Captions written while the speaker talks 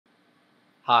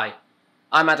Hi,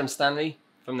 I'm Adam Stanley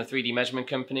from the 3D Measurement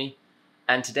Company,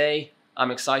 and today I'm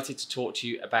excited to talk to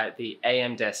you about the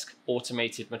AM Desk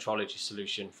automated metrology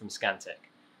solution from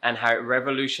Scantech and how it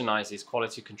revolutionizes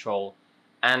quality control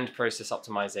and process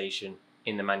optimization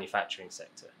in the manufacturing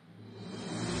sector.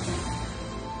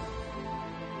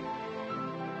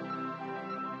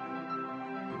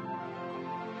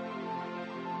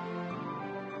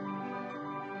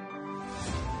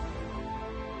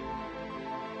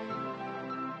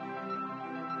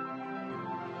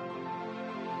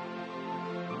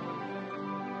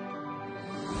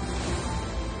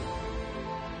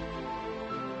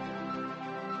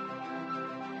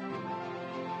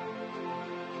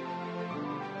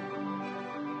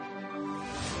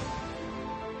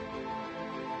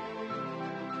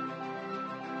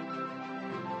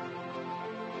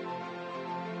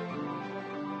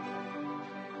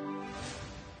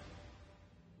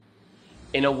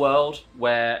 In a world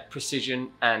where precision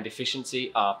and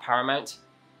efficiency are paramount,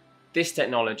 this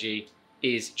technology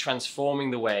is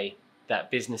transforming the way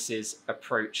that businesses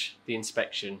approach the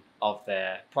inspection of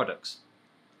their products,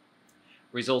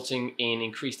 resulting in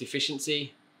increased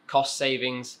efficiency, cost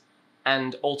savings,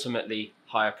 and ultimately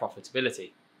higher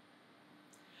profitability.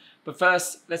 But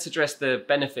first, let's address the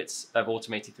benefits of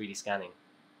automated 3D scanning.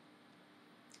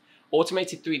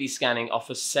 Automated 3D scanning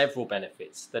offers several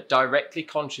benefits that directly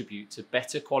contribute to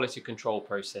better quality control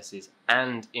processes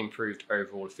and improved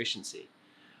overall efficiency.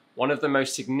 One of the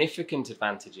most significant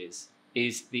advantages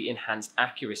is the enhanced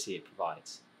accuracy it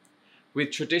provides.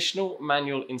 With traditional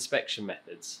manual inspection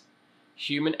methods,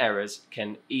 human errors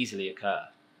can easily occur,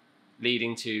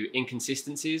 leading to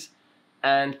inconsistencies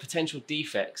and potential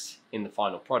defects in the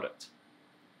final product.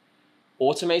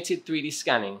 Automated 3D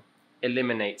scanning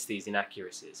eliminates these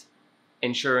inaccuracies,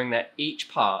 ensuring that each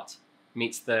part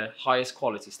meets the highest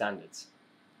quality standards.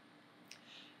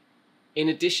 In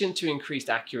addition to increased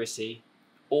accuracy,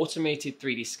 automated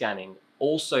 3D scanning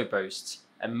also boasts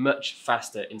a much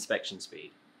faster inspection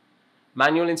speed.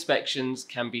 Manual inspections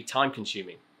can be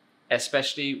time-consuming,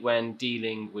 especially when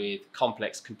dealing with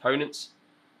complex components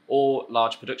or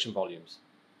large production volumes.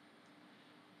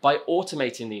 By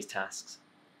automating these tasks,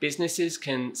 businesses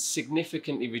can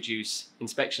significantly reduce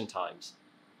inspection times,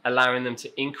 allowing them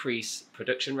to increase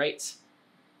production rates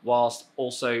whilst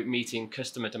also meeting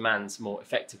customer demands more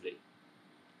effectively.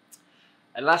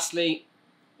 And lastly,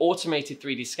 automated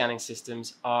 3D scanning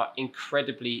systems are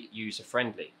incredibly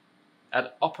user-friendly.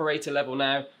 At operator level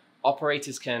now,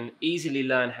 operators can easily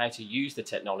learn how to use the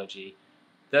technology,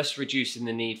 thus reducing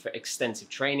the need for extensive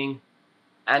training,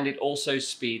 and it also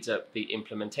speeds up the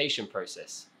implementation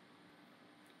process.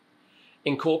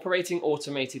 Incorporating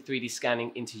automated 3D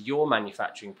scanning into your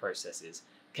manufacturing processes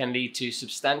can lead to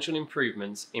substantial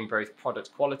improvements in both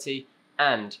product quality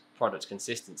and product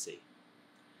consistency.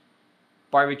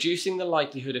 By reducing the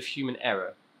likelihood of human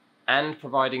error and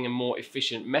providing a more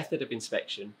efficient method of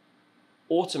inspection,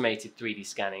 automated 3D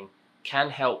scanning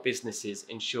can help businesses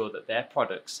ensure that their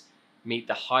products meet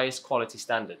the highest quality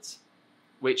standards,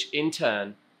 which in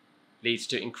turn leads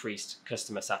to increased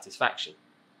customer satisfaction.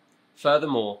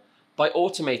 Furthermore, by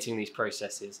automating these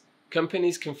processes,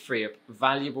 companies can free up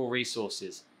valuable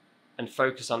resources and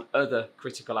focus on other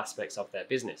critical aspects of their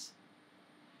business.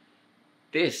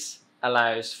 This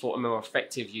allows for a more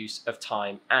effective use of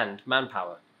time and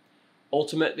manpower,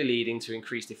 ultimately leading to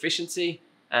increased efficiency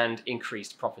and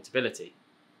increased profitability.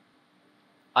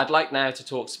 I'd like now to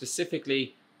talk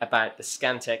specifically about the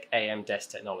Scantech AM Desk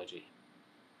technology.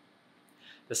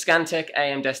 The Scantech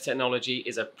AM Desk technology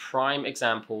is a prime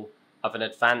example of an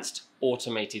advanced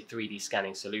automated 3D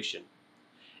scanning solution.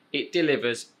 It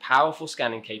delivers powerful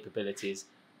scanning capabilities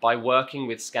by working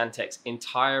with Scantech's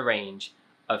entire range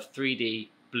of 3D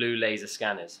blue laser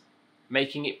scanners,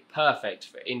 making it perfect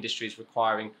for industries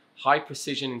requiring high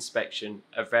precision inspection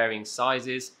of varying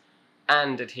sizes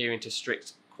and adhering to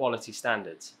strict quality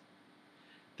standards.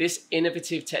 This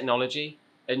innovative technology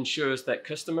ensures that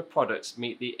customer products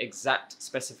meet the exact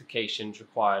specifications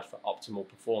required for optimal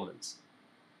performance.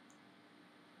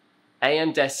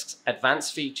 AM Desk's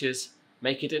advanced features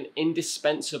make it an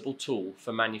indispensable tool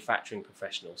for manufacturing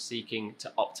professionals seeking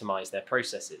to optimize their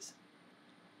processes.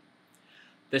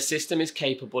 The system is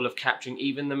capable of capturing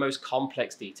even the most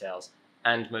complex details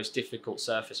and most difficult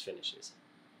surface finishes,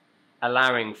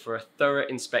 allowing for a thorough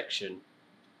inspection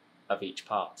of each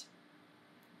part.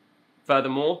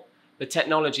 Furthermore, the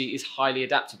technology is highly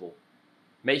adaptable,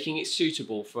 making it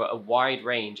suitable for a wide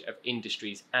range of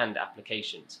industries and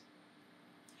applications.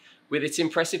 With its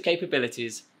impressive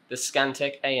capabilities, the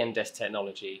Scantech AM Desk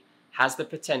technology has the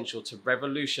potential to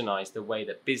revolutionize the way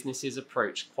that businesses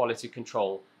approach quality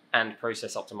control and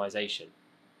process optimization.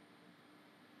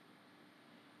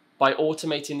 By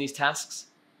automating these tasks,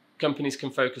 companies can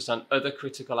focus on other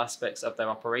critical aspects of their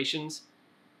operations,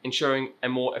 ensuring a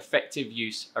more effective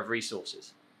use of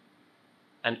resources,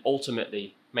 and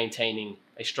ultimately maintaining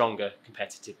a stronger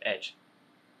competitive edge.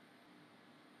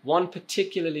 One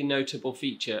particularly notable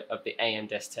feature of the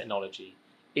AM-DESK technology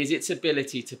is its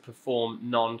ability to perform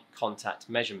non-contact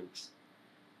measurements.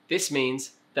 This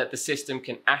means that the system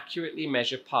can accurately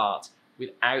measure parts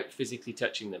without physically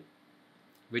touching them,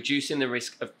 reducing the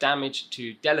risk of damage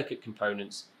to delicate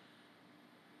components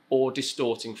or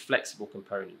distorting flexible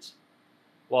components,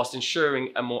 whilst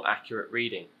ensuring a more accurate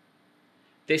reading.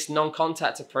 This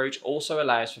non-contact approach also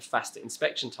allows for faster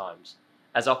inspection times,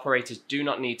 as operators do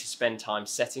not need to spend time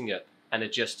setting up and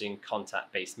adjusting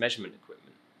contact-based measurement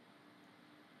equipment.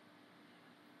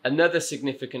 Another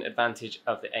significant advantage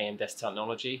of the AM-DESK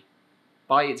technology,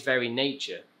 by its very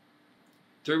nature,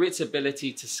 through its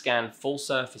ability to scan full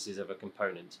surfaces of a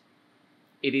component,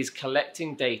 it is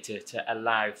collecting data to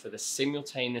allow for the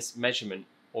simultaneous measurement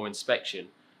or inspection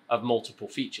of multiple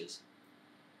features.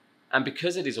 And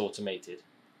because it is automated,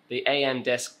 the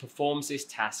AM-DESK performs this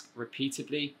task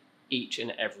repeatedly each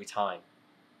and every time,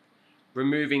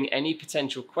 removing any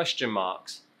potential question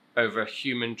marks over a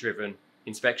human-driven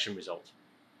inspection result.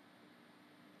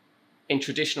 In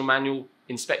traditional manual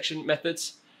inspection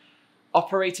methods,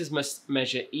 operators must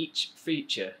measure each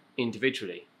feature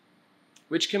individually,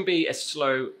 which can be a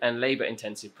slow and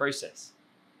labor-intensive process.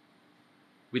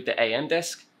 With the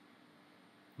AM-DESK,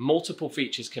 multiple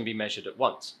features can be measured at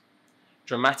once,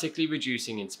 dramatically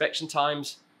reducing inspection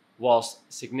times whilst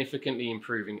significantly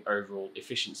improving overall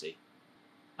efficiency.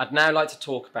 I'd now like to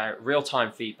talk about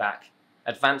real-time feedback,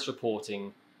 advanced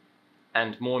reporting,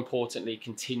 and more importantly,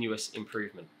 continuous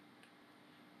improvement.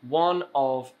 One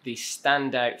of the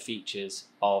standout features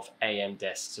of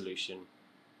AM-DESK solution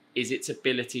is its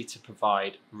ability to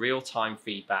provide real-time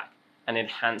feedback and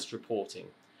enhanced reporting,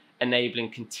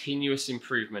 enabling continuous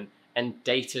improvement and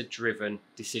data-driven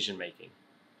decision-making.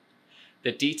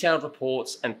 The detailed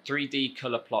reports and 3D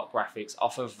color plot graphics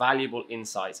offer valuable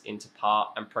insights into part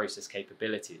and process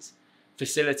capabilities,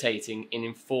 facilitating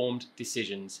informed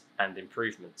decisions and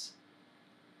improvements.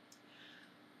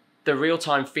 The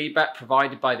real-time feedback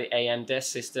provided by the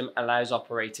AM-DESK system allows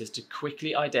operators to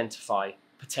quickly identify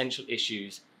potential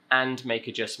issues and make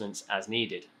adjustments as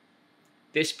needed.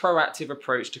 This proactive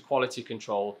approach to quality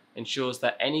control ensures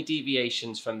that any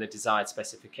deviations from the desired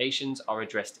specifications are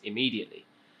addressed immediately,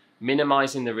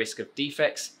 minimizing the risk of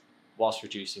defects whilst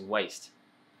reducing waste.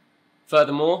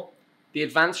 Furthermore, the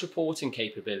advanced reporting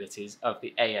capabilities of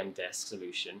the AM-DESK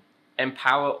solution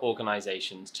empower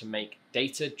organizations to make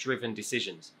data-driven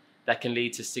decisions that can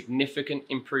lead to significant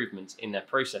improvements in their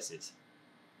processes.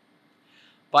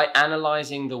 By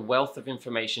analyzing the wealth of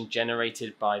information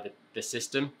generated by the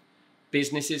system,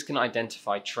 businesses can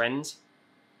identify trends,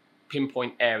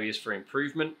 pinpoint areas for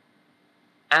improvement,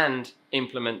 and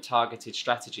implement targeted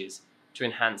strategies to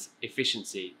enhance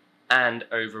efficiency and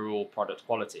overall product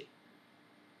quality.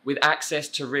 With access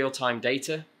to real-time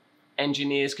data,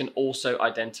 engineers can also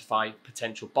identify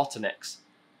potential bottlenecks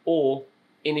or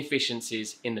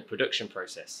inefficiencies in the production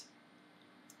process,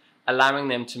 allowing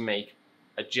them to make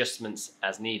adjustments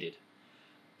as needed.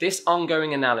 This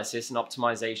ongoing analysis and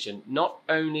optimization not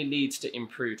only leads to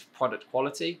improved product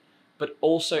quality, but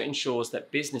also ensures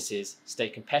that businesses stay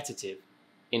competitive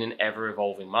in an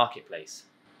ever-evolving marketplace.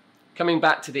 Coming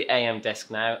back to the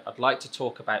AM-DESK now, I'd like to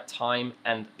talk about time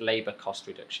and labor cost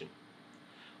reduction.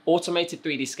 Automated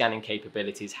 3D scanning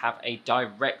capabilities have a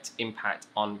direct impact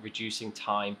on reducing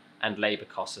time and labor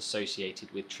costs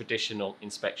associated with traditional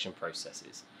inspection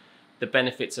processes. The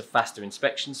benefits of faster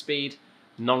inspection speed,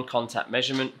 non-contact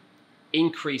measurement,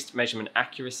 increased measurement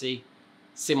accuracy,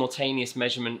 simultaneous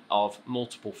measurement of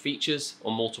multiple features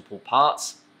or multiple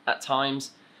parts at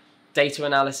times, data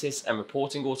analysis and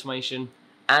reporting automation,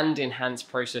 and enhanced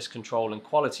process control and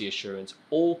quality assurance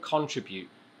all contribute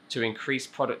to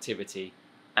increased productivity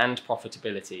and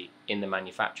profitability in the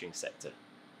manufacturing sector.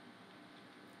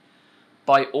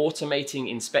 By automating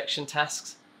inspection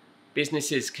tasks,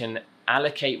 businesses can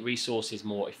allocate resources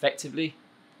more effectively,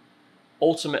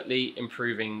 ultimately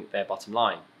improving their bottom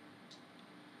line.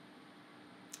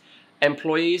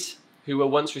 Employees who were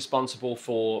once responsible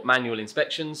for manual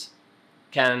inspections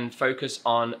can focus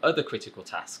on other critical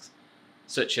tasks,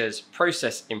 such as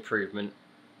process improvement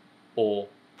or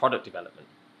product development.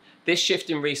 This shift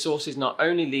in resources not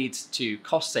only leads to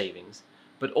cost savings,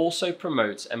 but also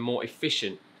promotes a more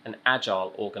efficient and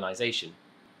agile organization.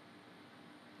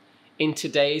 In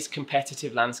today's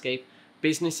competitive landscape,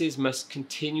 businesses must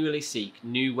continually seek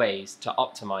new ways to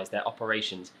optimize their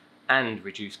operations and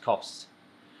reduce costs.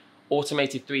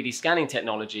 Automated 3D scanning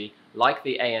technology, like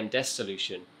the AM-Desk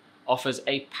solution, offers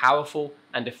a powerful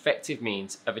and effective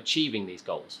means of achieving these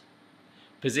goals,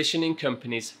 positioning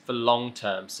companies for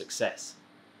long-term success.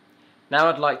 Now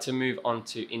I'd like to move on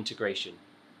to integration.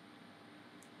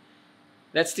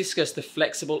 Let's discuss the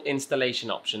flexible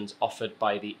installation options offered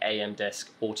by the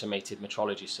AM-Desk automated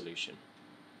metrology solution.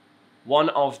 One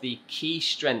of the key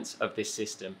strengths of this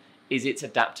system is its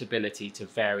adaptability to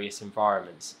various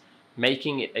environments,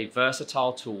 making it a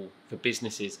versatile tool for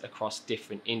businesses across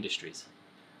different industries.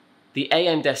 The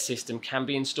AM-Desk system can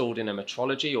be installed in a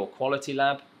metrology or quality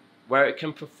lab, where it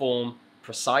can perform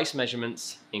precise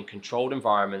measurements in controlled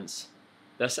environments,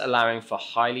 thus allowing for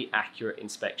highly accurate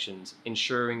inspections,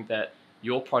 ensuring that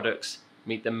your products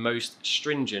meet the most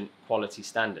stringent quality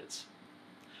standards.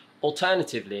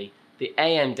 Alternatively, the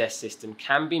AM-Desk system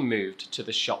can be moved to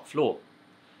the shop floor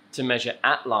to measure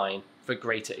at line for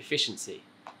greater efficiency.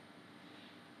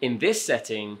 In this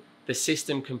setting, the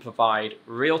system can provide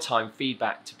real-time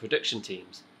feedback to production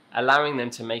teams, allowing them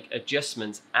to make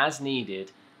adjustments as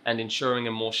needed and ensuring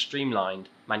a more streamlined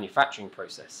manufacturing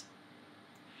process.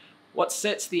 What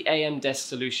sets the AM-Desk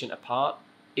solution apart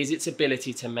is its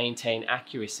ability to maintain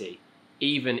accuracy,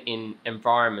 even in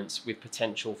environments with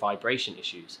potential vibration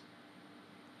issues.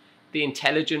 The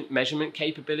intelligent measurement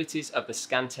capabilities of the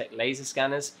Scantech laser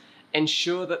scanners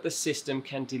ensure that the system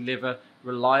can deliver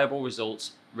reliable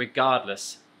results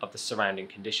regardless of the surrounding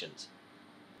conditions.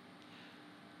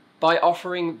 By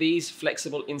offering these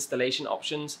flexible installation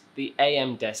options, the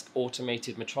AM-Desk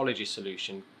automated metrology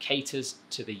solution caters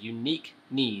to the unique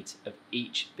needs of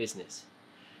each business,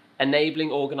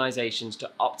 enabling organizations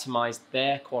to optimize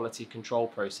their quality control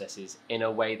processes in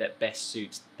a way that best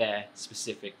suits their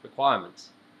specific requirements.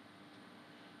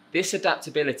 This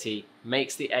adaptability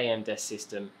makes the AM-Desk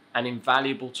system an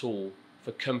invaluable tool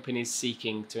for companies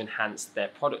seeking to enhance their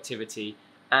productivity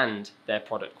and their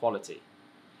product quality.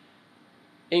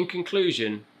 In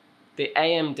conclusion, the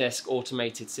AM-Desk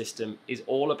automated system is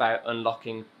all about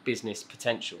unlocking business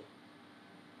potential.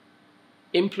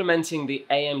 Implementing the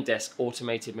AM-Desk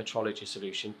automated metrology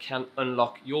solution can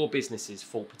unlock your business's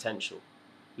full potential,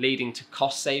 leading to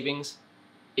cost savings,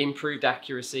 improved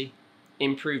accuracy,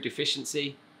 improved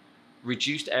efficiency,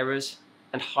 reduced errors,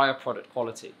 and higher product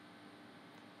quality.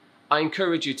 I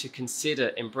encourage you to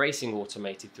consider embracing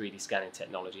automated 3D scanning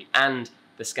technology and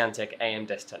the Scantech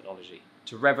AM-Desk technology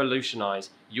to revolutionize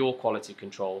your quality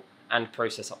control and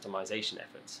process optimization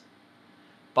efforts.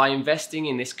 By investing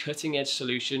in this cutting-edge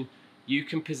solution, you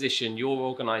can position your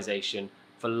organization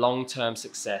for long-term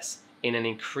success in an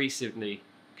increasingly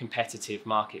competitive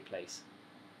marketplace.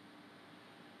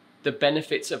 The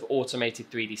benefits of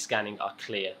automated 3D scanning are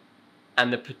clear,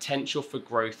 and the potential for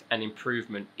growth and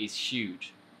improvement is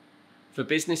huge. For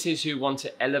businesses who want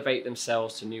to elevate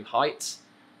themselves to new heights,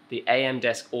 the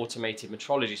AM-Desk automated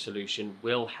metrology solution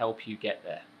will help you get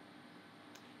there.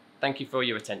 Thank you for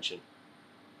your attention.